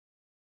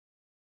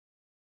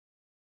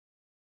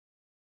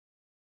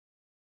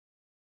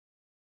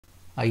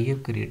I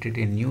have created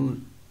a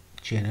new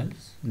channel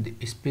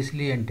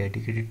especially and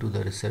dedicated to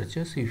the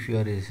researchers. If you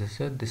are a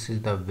researcher, this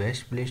is the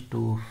best place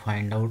to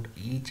find out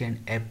each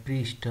and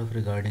every stuff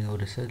regarding our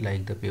research,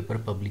 like the paper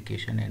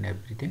publication and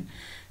everything.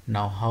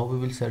 Now how we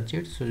will search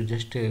it? So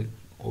just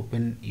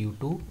open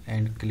YouTube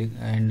and click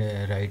and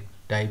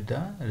type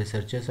the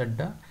researchers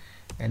adda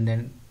and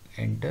then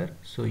enter.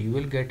 So you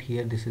will get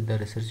here, this is the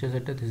researchers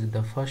adda, this is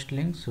the first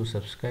link. So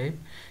subscribe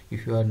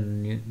if you are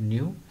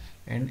new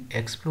and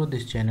explore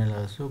this channel.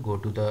 Also go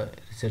to the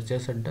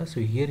researchers adda. So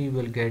here you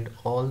will get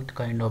all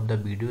kind of the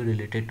video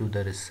related to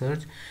the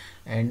research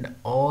and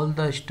all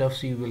the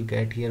stuffs you will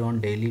get here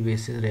on daily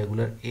basis,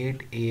 regular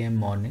 8 AM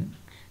morning.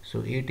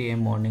 So 8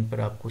 AM morning पर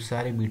आपको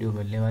सारे video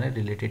मिलने वाले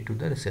related to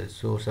the research.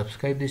 So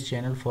subscribe this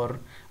channel for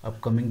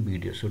upcoming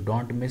video. So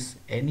don't miss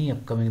any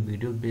upcoming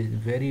video.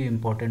 Very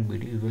important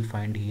video you will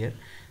find here.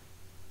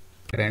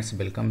 Friends,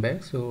 welcome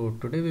back. So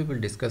today we will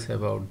discuss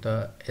about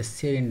the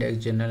SCI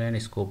Index Journal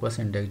and Scopus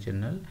Index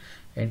Journal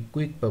and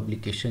quick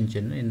publication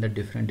journal in the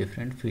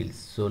different fields.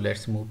 So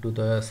let's move to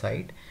the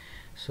site.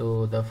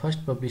 So the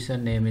first publisher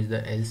name is the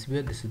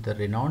Elsevier. This is the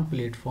renowned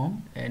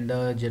platform, and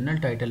the journal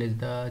title is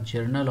the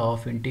Journal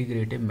of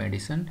Integrative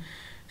Medicine.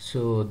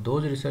 So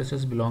those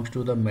researchers belongs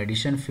to the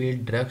medicine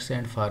field, drugs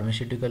and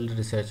pharmaceutical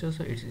researchers.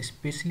 So it's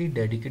especially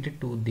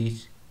dedicated to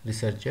these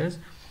researchers.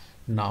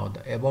 Now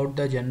about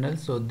the journal,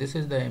 so this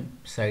is the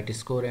site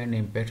score and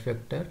impact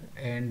factor,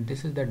 and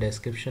this is the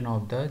description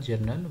of the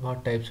journal,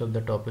 what types of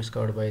the topics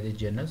covered by the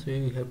journal. So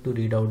you have to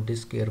read out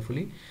this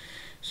carefully.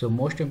 So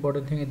most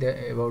important thing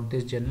about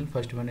this journal,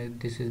 first one is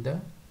this is the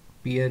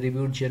peer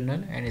reviewed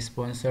journal and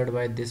sponsored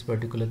by this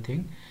particular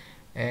thing.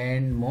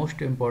 And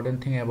most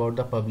important thing about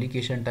the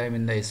publication time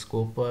in the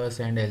Scopus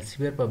and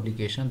Elsevier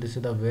publication, this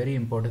is the very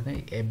important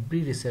thing.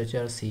 Every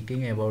researcher is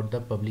seeking about the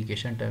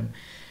publication time.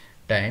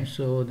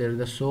 So there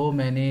is so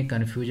many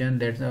confusion,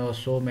 that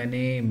so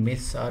many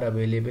myths are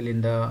available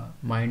in the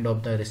mind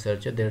of the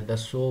researcher. There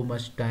is so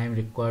much time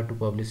required to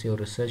publish your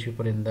research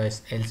paper in the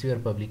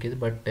Elsevier publication,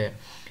 but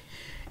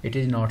it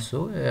is not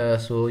so.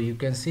 So you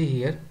can see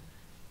here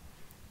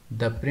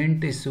the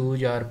print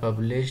issues are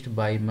published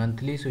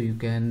bi-monthly. So you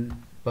can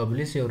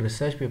publish your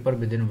research paper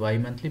within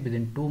bi-monthly,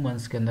 within 2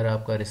 months के अंदर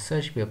आपका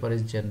research paper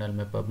इस journal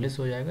में publish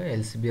हो जाएगा.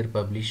 Elsevier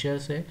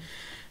publishers है.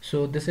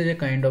 So this is a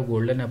kind of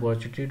golden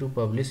opportunity to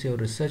publish your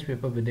research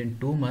paper within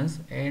 2 months.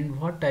 And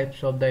what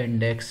types of the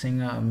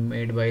indexing are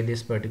made by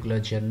this particular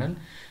journal?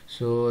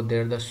 So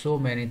there are so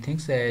many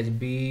things as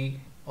we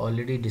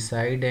already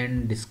decide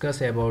and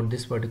discuss about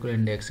this particular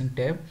indexing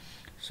tab.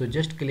 So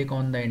just click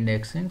on the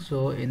indexing.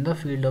 So in the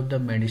field of the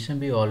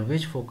medicine, we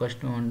always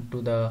focused on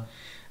to the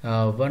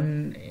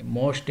one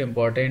most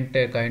important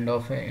kind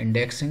of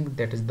indexing,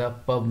 that is the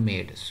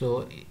PubMed.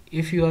 So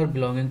if you are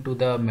belonging to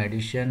the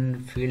medicine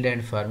field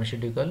and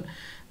pharmaceutical,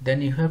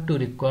 then you have to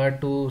require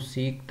to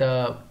seek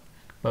the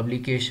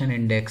publication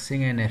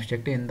indexing and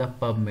abstract in the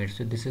PubMed.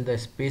 So this is the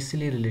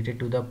especially related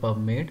to the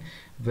PubMed,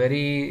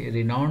 very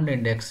renowned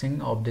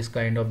indexing of this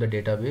kind of the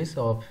database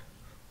of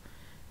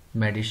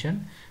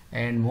medicine.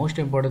 And most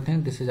important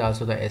thing, this is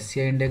also the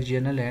SCI Index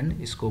Journal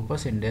and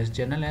Scopus Index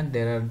Journal, and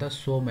there are the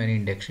so many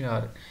indexing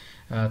are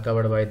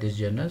covered by this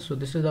journal. So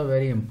this is a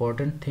very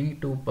important thing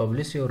to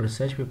publish your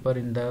research paper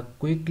in the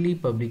quickly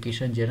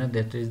publication journal,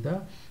 that is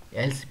the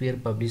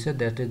Elsevier publisher.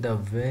 That is the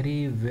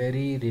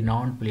very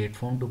renowned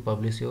platform to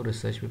publish your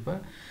research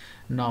paper.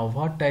 Now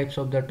what types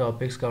of the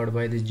topics covered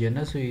by this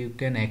journal? So you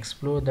can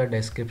explore the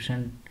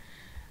description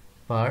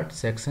part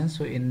section.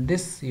 So in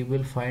this you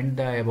will find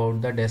the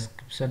about the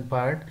description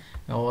part,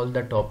 all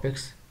the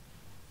topics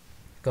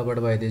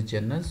covered by this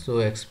journal. So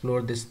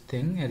explore this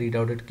thing and read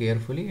out it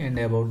carefully. And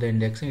about the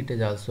indexing, it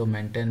is also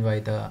maintained by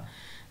the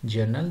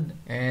journal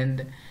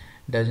and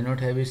does not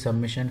have a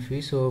submission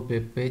fee, so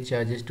pay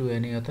charges to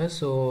any author.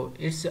 So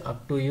it's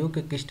up to you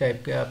कि किस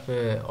type के आप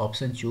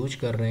option choose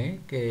कर रहे हैं.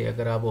 कि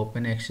अगर आप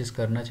ओपन एक्सेस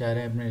करना चाह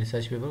रहे हैं अपने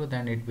रिसर्च पेपर को,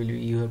 then it will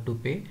you have to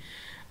पे.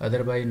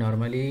 अदरवाइज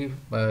नॉर्मली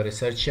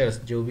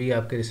रिसर्चर्स जो भी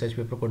आपके रिसर्च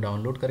पेपर को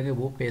डाउनलोड करेंगे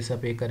वो पैसा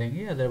पे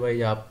करेंगे.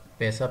 अदरवाइज आप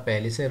पैसा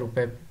पहले से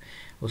रुपए,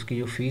 उसकी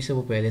जो फीस है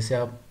वो पहले से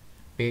आप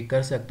पे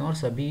कर सकते हैं और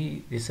सभी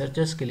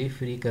रिसर्चर्स के लिए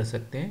फ्री कर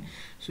सकते हैं.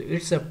 So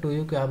it's up to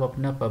you कि आप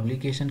अपना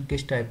पब्लिकेशन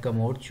किस टाइप का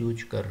मोड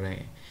चूज कर रहे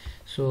हैं.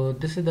 So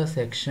this is the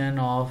section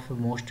of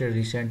most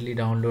recently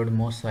download,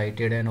 most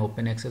cited and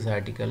open access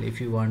article.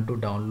 If you want to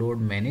download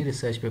many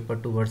research paper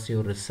towards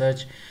your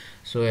research,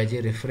 so as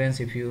a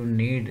reference, if you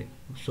need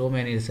so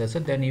many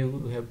researchers, then you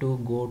have to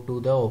go to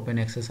the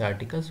open access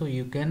article. So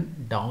you can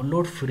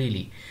download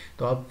freely.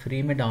 तो आप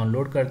free में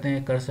download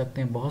कर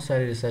सकते हैं बहुत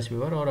सारे research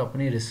paper और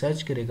अपनी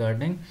रिसर्च के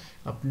रिगार्डिंग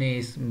अपने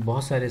इस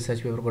बहुत सारे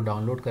रिसर्च पेपर को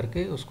डाउनलोड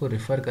करके उसको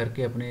रिफ़र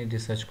करके अपने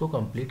रिसर्च को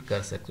कंप्लीट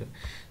कर सकते हो.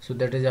 So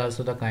that is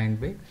also the kind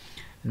way.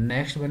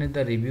 Next one is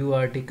the review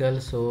article.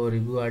 So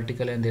review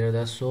article, and there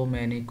are so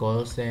many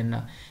calls, and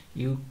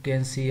you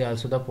can see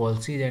also the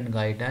policies and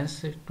guidance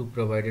to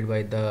provided by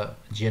the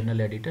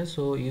journal editor.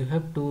 So you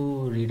have to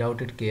read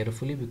out it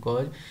carefully,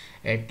 because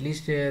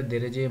at least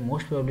there is a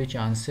most probably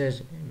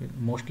chances,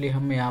 mostly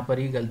हम यहाँ पर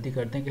ही गलती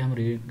करते हैं कि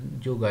हम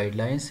जो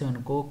guidelines हैं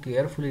उनको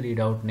केयरफुली रीड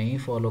आउट नहीं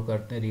फॉलो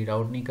करते, रीड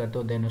आउट नहीं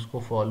करते, देन उसको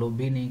फॉलो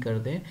भी नहीं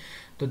करते।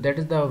 तो that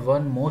is the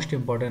one most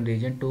important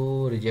reason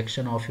to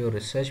rejection of your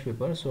research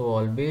paper. So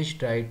always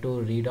try to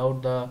read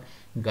out the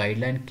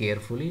guideline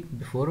carefully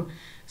before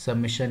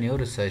submission your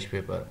research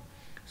paper.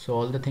 So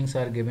all the things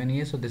are given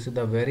here. So this is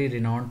the very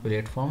renowned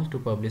platforms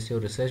to publish your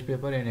research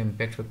paper, and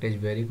impact factor is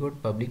very good.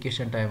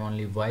 Publication time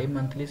only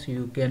bi-monthly, so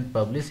you can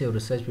publish your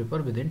research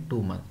paper within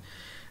 2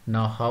 months.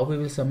 Now how we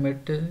will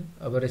submit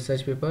our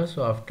research paper?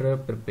 So after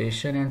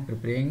preparation and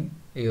preparing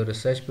your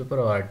research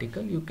paper or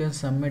article, you can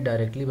submit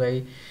directly by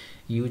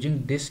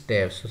using this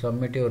tab. So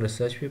submit your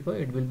research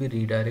paper, it will be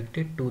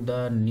redirected to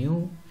the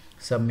new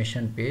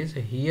submission page.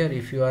 Here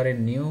if you are a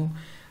new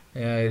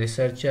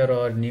researcher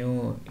or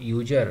new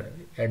user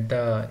at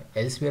the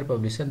elsewhere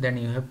publisher, then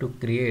you have to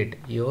create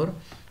your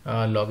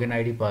login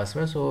ID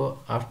password. So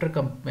after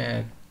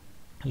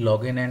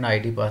login and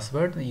ID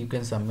password, you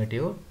can submit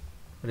your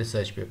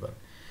research paper.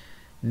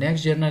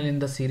 Next journal in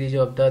the series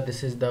of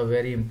this is the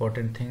very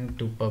important thing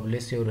to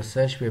publish your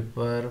research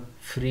paper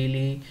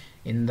freely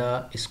in the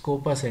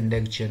Scopus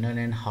Index journal,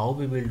 and how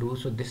we will do.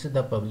 So this is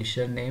the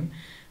publisher name.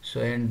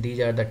 So and these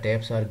are the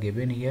tabs are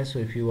given here. So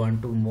if you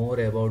want to more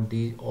about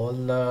these all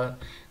the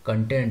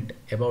content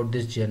about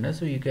this journal,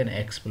 so you can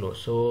explore.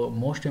 So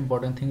most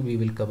important thing we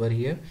will cover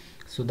here.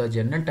 So the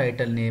journal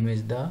title name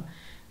is the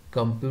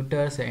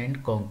Computers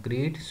and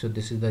Concrete. So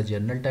this is the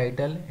journal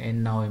title,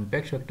 and now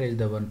impact factor is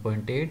the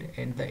 1.8,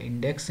 and the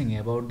indexing,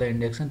 about the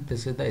indexing,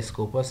 this is the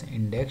Scopus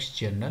Index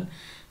journal.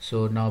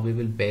 So now we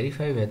will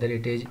verify whether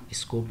it is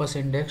Scopus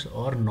Index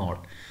or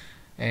not.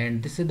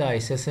 And this is the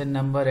ISSN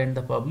number, and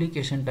the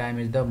publication time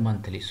is the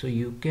monthly. So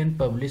you can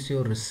publish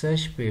your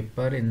research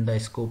paper in the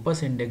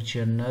Scopus Index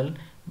journal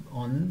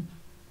on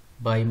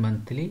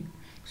bi-monthly.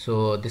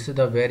 So this is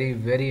the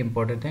very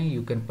important thing.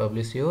 You can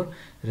publish your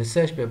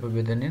research paper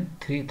within in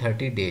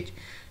 330 days.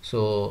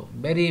 So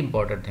very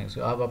important thing.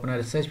 So आप अपना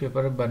research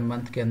paper 1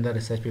 month के अंदर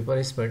research paper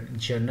इस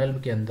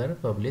journal के अंदर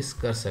publish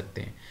कर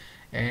सकते हैं.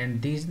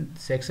 And this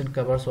section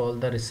covers all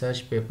the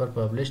research paper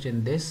published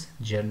in this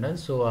journal.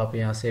 So आप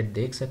यहाँ से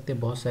देख सकते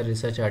हैं बहुत सारे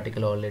रिसर्च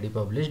आर्टिकल ऑलरेडी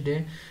पब्लिश्ड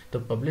है. तो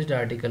पब्लिश्ड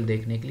आर्टिकल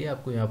देखने के लिए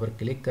आपको यहाँ पर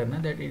क्लिक करना,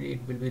 that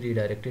it will be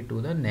redirected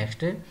to the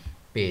next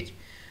page.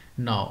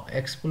 Now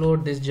explore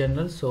this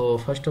journal. So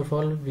first of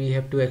all we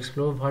have to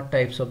explore what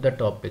types of the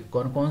topic,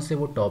 कौन कौन से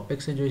वो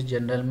टॉपिक्स हैं जो इस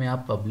जर्नल में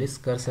आप पब्लिश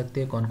कर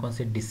सकते हैं, कौन कौन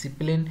से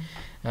डिसिप्लिन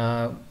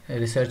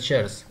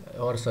रिसर्चर्स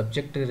और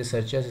सब्जेक्ट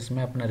रिसर्चर्स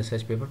इसमें अपना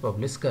रिसर्च पेपर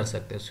पब्लिश कर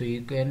सकते हैं. So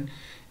you can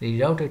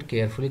read out it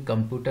carefully.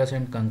 Computers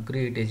and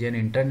concrete is an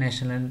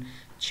international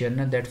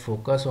journal that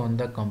focus on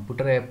the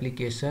computer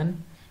application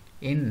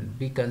in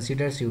be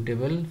considered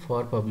suitable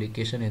for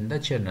publication in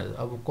the journal.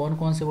 अब कौन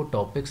कौन से वो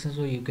topics हैं,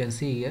 so you can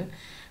see here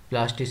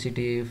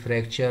plasticity,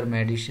 fracture,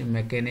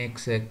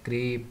 mechanics,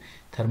 creep,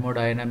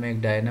 thermodynamic,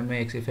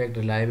 dynamics, effect,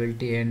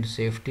 reliability and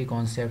safety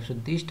concepts. So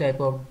these type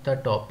of the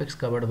topics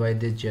covered by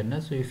this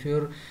journal. So if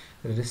your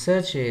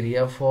research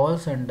area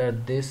falls under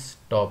these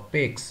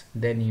topics,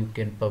 then you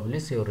can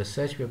publish your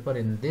research paper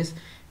in this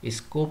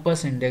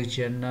Scopus Index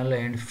journal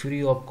and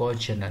free of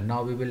cost journal.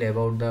 Now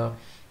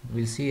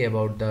we'll see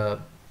about the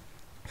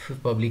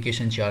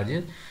publication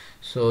charges.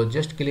 So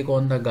just click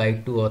on the guide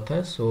to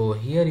author. So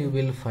here you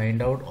will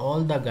find out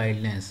all the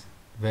guidelines,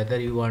 whether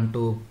you want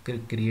to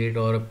create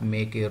or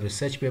make a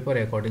research paper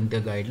according to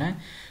the guideline.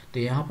 तो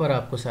यहाँ पर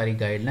आपको सारी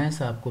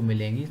guidelines आपको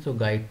मिलेंगी. तो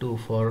guide to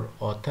for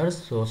authors.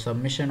 So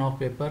submission of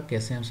paper,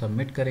 कैसे हम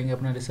सबमिट करेंगे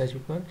अपना रिसर्च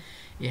पेपर.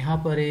 यहाँ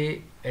पर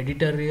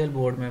एडिटोरियल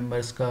बोर्ड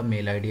मेंबर्स का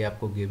मेल आईडी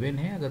आपको गिवन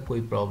है. अगर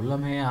कोई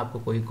प्रॉब्लम है, आपको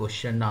कोई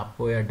क्वेश्चन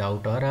आपको या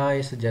डाउट आ रहा है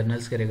इस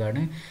जर्नल्स के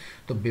रिगार्डिंग,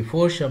 तो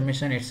before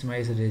submission it's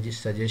my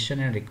suggestion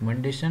and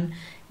recommendation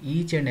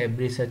each and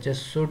every researcher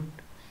should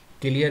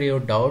clear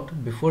your doubt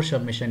before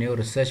submission your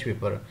research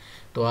paper.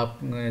 तो आप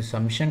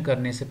सबमिशन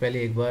करने से पहले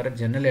एक बार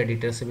जनरल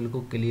एडिटर से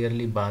बिल्कुल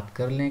क्लियरली बात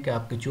कर लें कि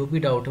आपके जो भी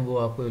डाउट है वो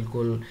आपको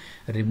बिल्कुल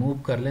रिमूव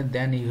कर लें.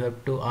 Then you have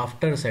to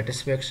after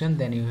satisfaction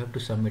then you have to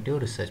submit your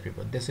research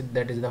paper.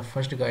 That is the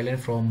first guideline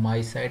from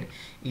my side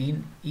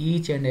in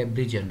each and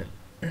every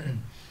general.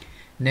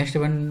 Next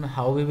one,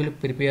 how we will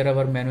prepare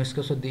our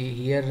manuscript. So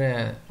here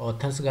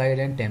author's guide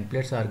and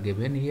templates are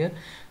given here.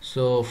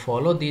 So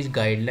follow these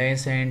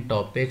guidelines and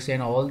topics,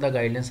 and all the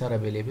guidelines are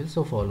available,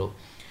 so follow.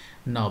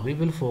 Now we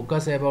will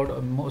focus about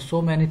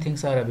so many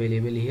things are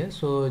available here,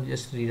 so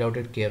just read out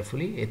it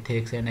carefully,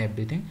 ethics and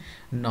everything.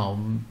 Now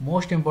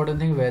most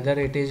important thing, whether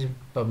it is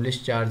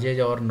published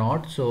charges or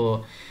not. So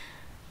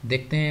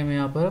देखते हैं हम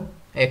यहाँ पर.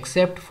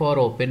 Except for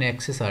open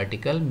access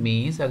article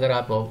means, अगर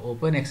आप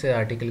open access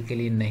article के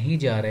लिए नहीं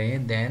जा रहे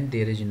हैं, देन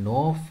देयर इज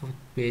नो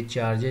पे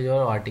चार्जेज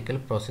और आर्टिकल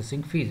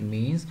प्रोसेसिंग फीस.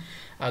 मीन्स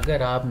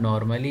अगर आप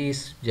नॉर्मली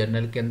इस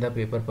जर्नल के अंदर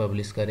पेपर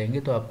पब्लिश करेंगे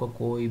तो आपको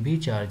कोई भी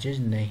चार्जेज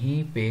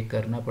नहीं पे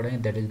करना पड़ेंगे.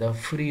 That is the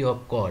free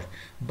of cost.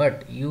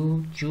 But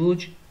you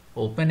choose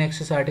open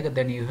access article,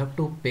 then you have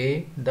to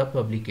pay the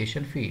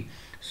publication fee.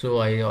 So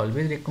I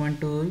always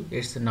recommend to,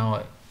 it's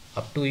now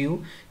up to you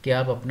कि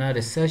आप अपना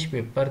research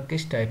paper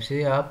किस type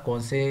से, आप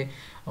कौन से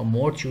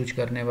mode choose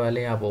करने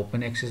वाले हैं। आप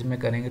ओपन एक्सेस में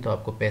करेंगे तो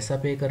आपको पैसा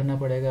पे करना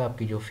पड़ेगा,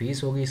 आपकी जो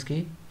फीस होगी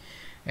इसकी।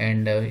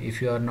 And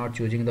if you are not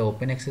choosing the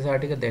open access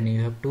article, then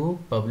you have to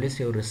publish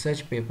your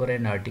research paper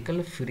and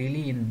article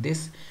freely in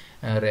this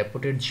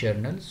reputed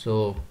journal.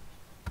 So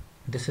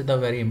this is the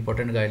very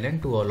important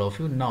guideline to all of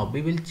you. Now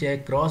we will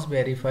check, cross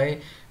verify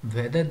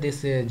whether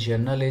this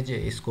journal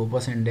is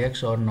Scopus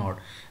index or not.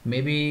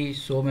 Maybe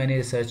so many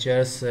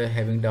researchers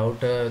having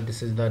doubt,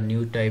 this is the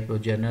new type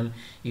of journal.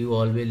 You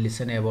always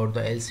listen about the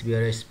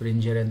Elsevier,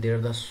 Springer, and there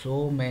are the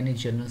so many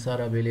journals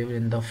are available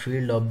in the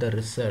field of the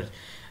research.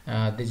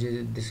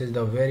 This is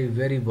the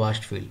very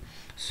vast field.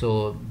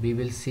 So we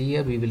will see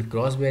here, we will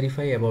cross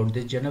verify about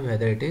this journal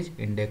whether it is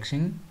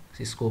indexing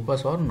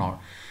Scopus or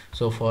not.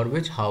 So for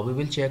which, how we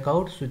will check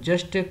out? So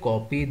just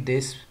copy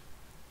this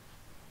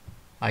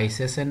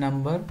ISSN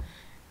number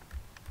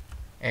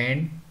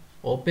and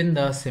open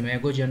the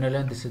Semago journal,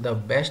 and this is the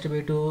best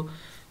way to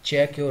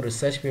check your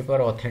research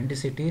paper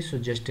authenticity. So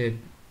just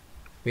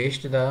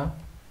paste the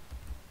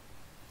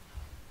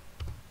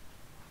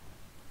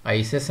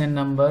ISSN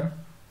number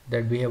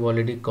that we have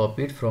already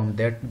copied from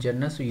that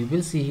journal. So you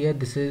will see here,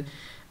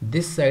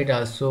 this site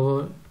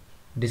also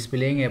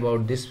displaying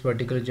about this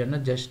particular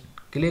journal. Just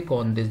click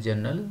on this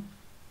journal,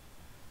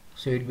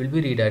 so it will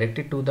be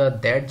redirected to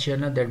that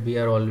journal that we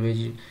are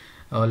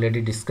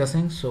already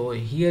discussing. So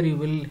here you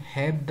will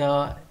have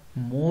the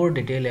more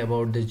detail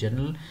about this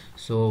journal.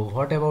 So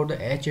what about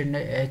the H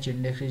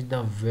index is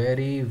the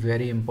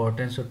very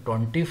important. So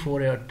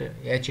 24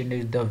 H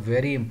index is the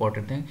very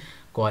important thing.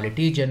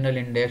 Quality journal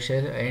index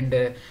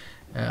and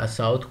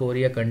south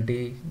Korea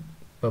country,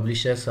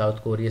 publisher south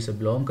Korea से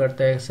belong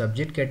करता है।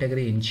 Subject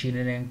category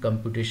engineering,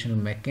 computational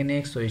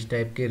mechanics. तो इस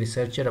type के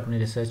researcher अपने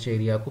research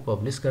area को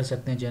publish कर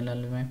सकते हैं जर्नल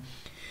में।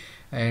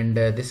 And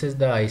this is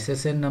the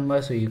ISSN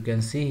number, so you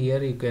can see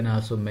here, you can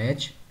also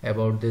match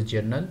about this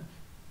journal.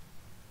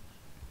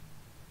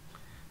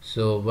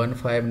 So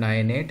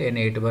 1598 and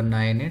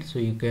 8198, so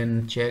you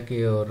can check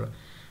your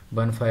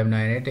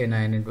 1598 and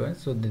 981.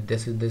 So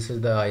this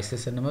is the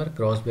ISSN number.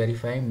 Cross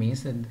verifying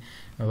means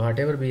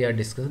whatever we are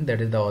discussing,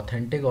 that is the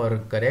authentic or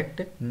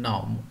correct.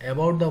 Now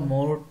about the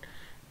more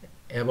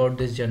about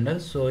this journal.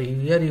 So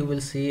here you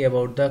will see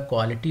about the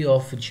quality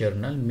of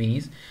journal,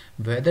 means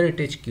whether it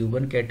is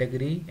Q1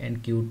 category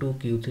and Q2,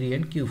 Q3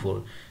 and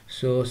Q4.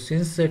 So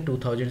since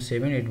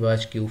 2007 it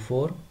was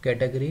Q4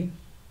 category,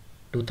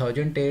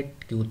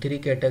 2008 Q3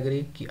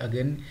 category,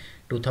 again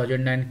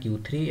 2009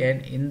 Q3,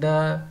 and in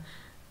the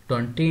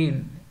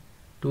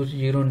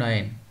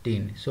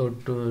 2019,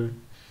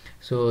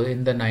 so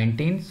in the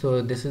 19,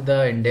 so this is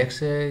the index,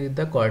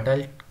 the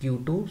quartile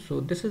Q2.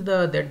 So this is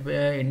the that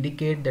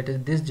indicate that is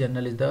this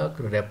journal is the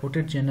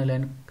reputed journal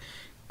and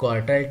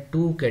quartile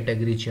 2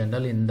 category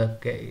journal in the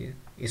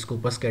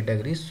Scopus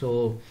category.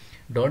 So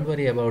don't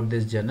worry about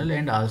this journal.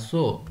 And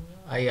also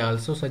I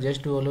also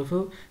suggest to all of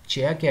you,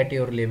 check at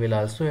your level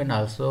also, and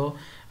also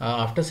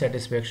after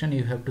satisfaction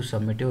you have to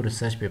submit your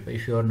research paper.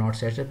 If you are not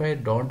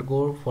satisfied, don't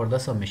go for the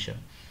submission.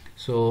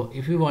 So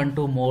if you want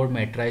to more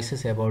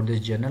matrices about this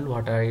journal,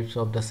 what types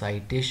of the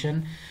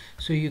citation,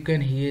 so you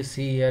can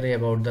see here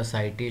about the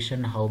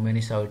citation, how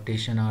many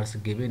citation are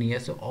given here.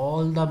 So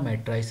all the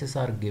matrices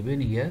are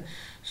given here.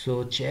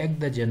 So check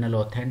the journal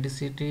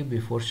authenticity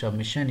before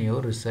submission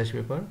your research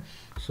paper.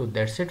 So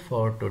that's it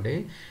for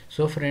today.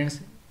 So friends,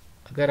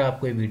 अगर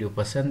आपको ये video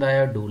पसंद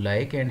आया, do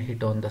like and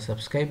hit on the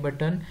subscribe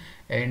button,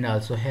 and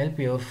also help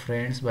your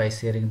friends by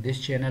sharing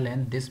this channel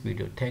and this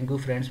video. Thank you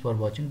friends for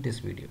watching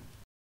this video.